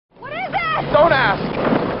Don't ask.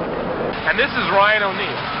 And this is Ryan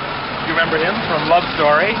O'Neal. You remember him from Love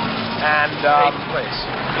Story and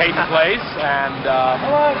Peyton Place and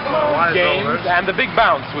Games, and The Big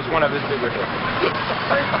Bounce was one of his bigger hits.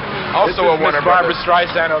 Also a Miss Barbara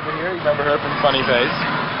Streisand over here. You remember her from Funny Face?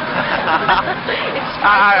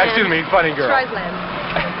 Excuse me, Funny Girl. Streisand.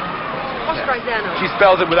 Streisand. She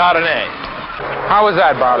spells it without an A. How was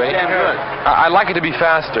that, Bobby? Damn good. I'd like it to be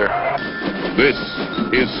faster. This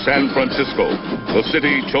is San Francisco, the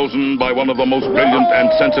city chosen by one of the most brilliant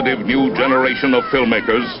and sensitive new generation of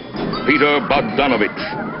filmmakers, Peter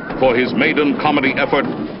Bogdanovich, for his maiden comedy effort,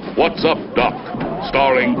 What's Up, Doc?,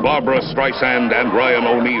 starring Barbara Streisand and Ryan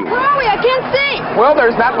O'Neal. Where are we? I can't see. Well,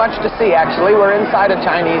 there's not much to see, actually. We're inside a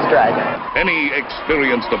Chinese dragon. Any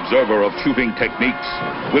experienced observer of shooting techniques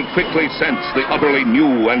will quickly sense the utterly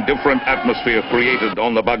new and different atmosphere created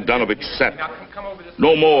on the Bogdanovich set.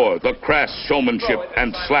 No more the crass showmanship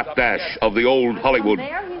and slapdash of the old Hollywood.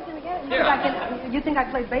 There, he's gonna get it. You think I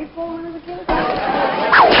played baseball when I was a kid?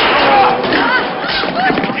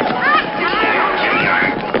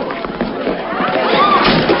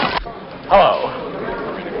 Hello.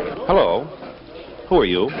 Hello. Who are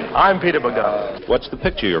you? I'm Peter Bogdanovich. What's the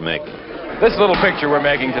picture you're making? This little picture we're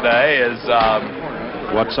making today is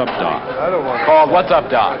What's Up, Doc? called What's Up,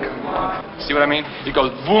 Doc? See what I mean? It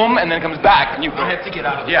goes boom and then it comes back and you have to get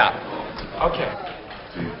out of it. Yeah. Okay.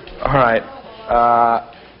 All right.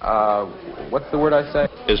 What's the word I say?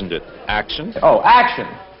 Isn't it action? Oh, action.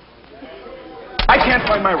 I can't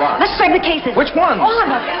find my rocks. Let's grab the cases. Which ones? All of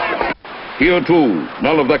them. Here, too,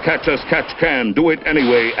 none of the catch-as-catch-can,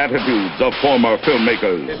 do-it-anyway attitudes of former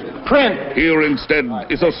filmmakers. Print. Here, instead,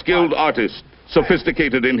 is a skilled artist,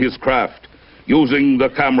 sophisticated in his craft, using the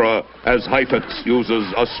camera as Heifetz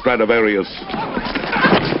uses a Stradivarius.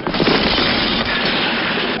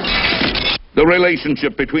 The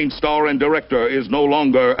relationship between star and director is no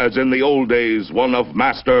longer, as in the old days, one of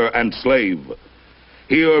master and slave.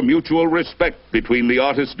 Here, mutual respect between the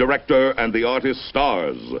artist-director and the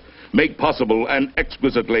artist-stars make possible an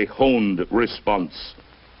exquisitely honed response.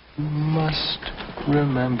 You must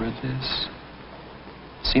remember this.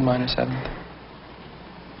 C minor 7th.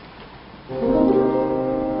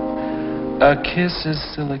 A kiss is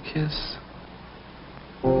still a kiss.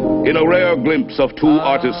 In a rare glimpse of two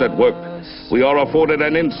artists at work, we are afforded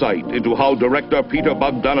an insight into how director Peter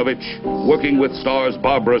Bogdanovich, working with stars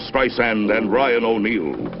Barbara Streisand and Ryan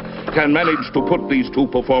O'Neal, can manage to put these two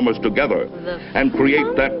performers together and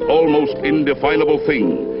create that almost indefinable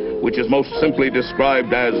thing, which is most simply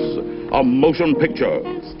described as a motion picture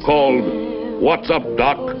called What's Up,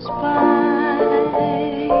 Doc?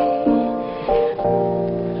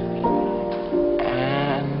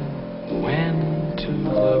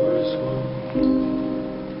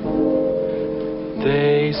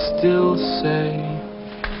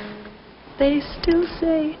 They still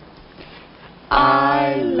say,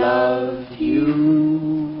 I love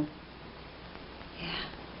you. Yeah.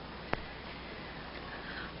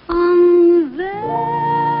 On that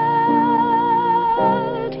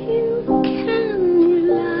you can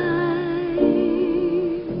rely.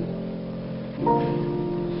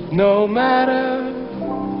 No matter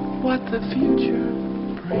what the future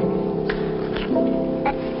brings.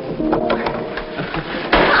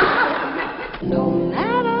 No matter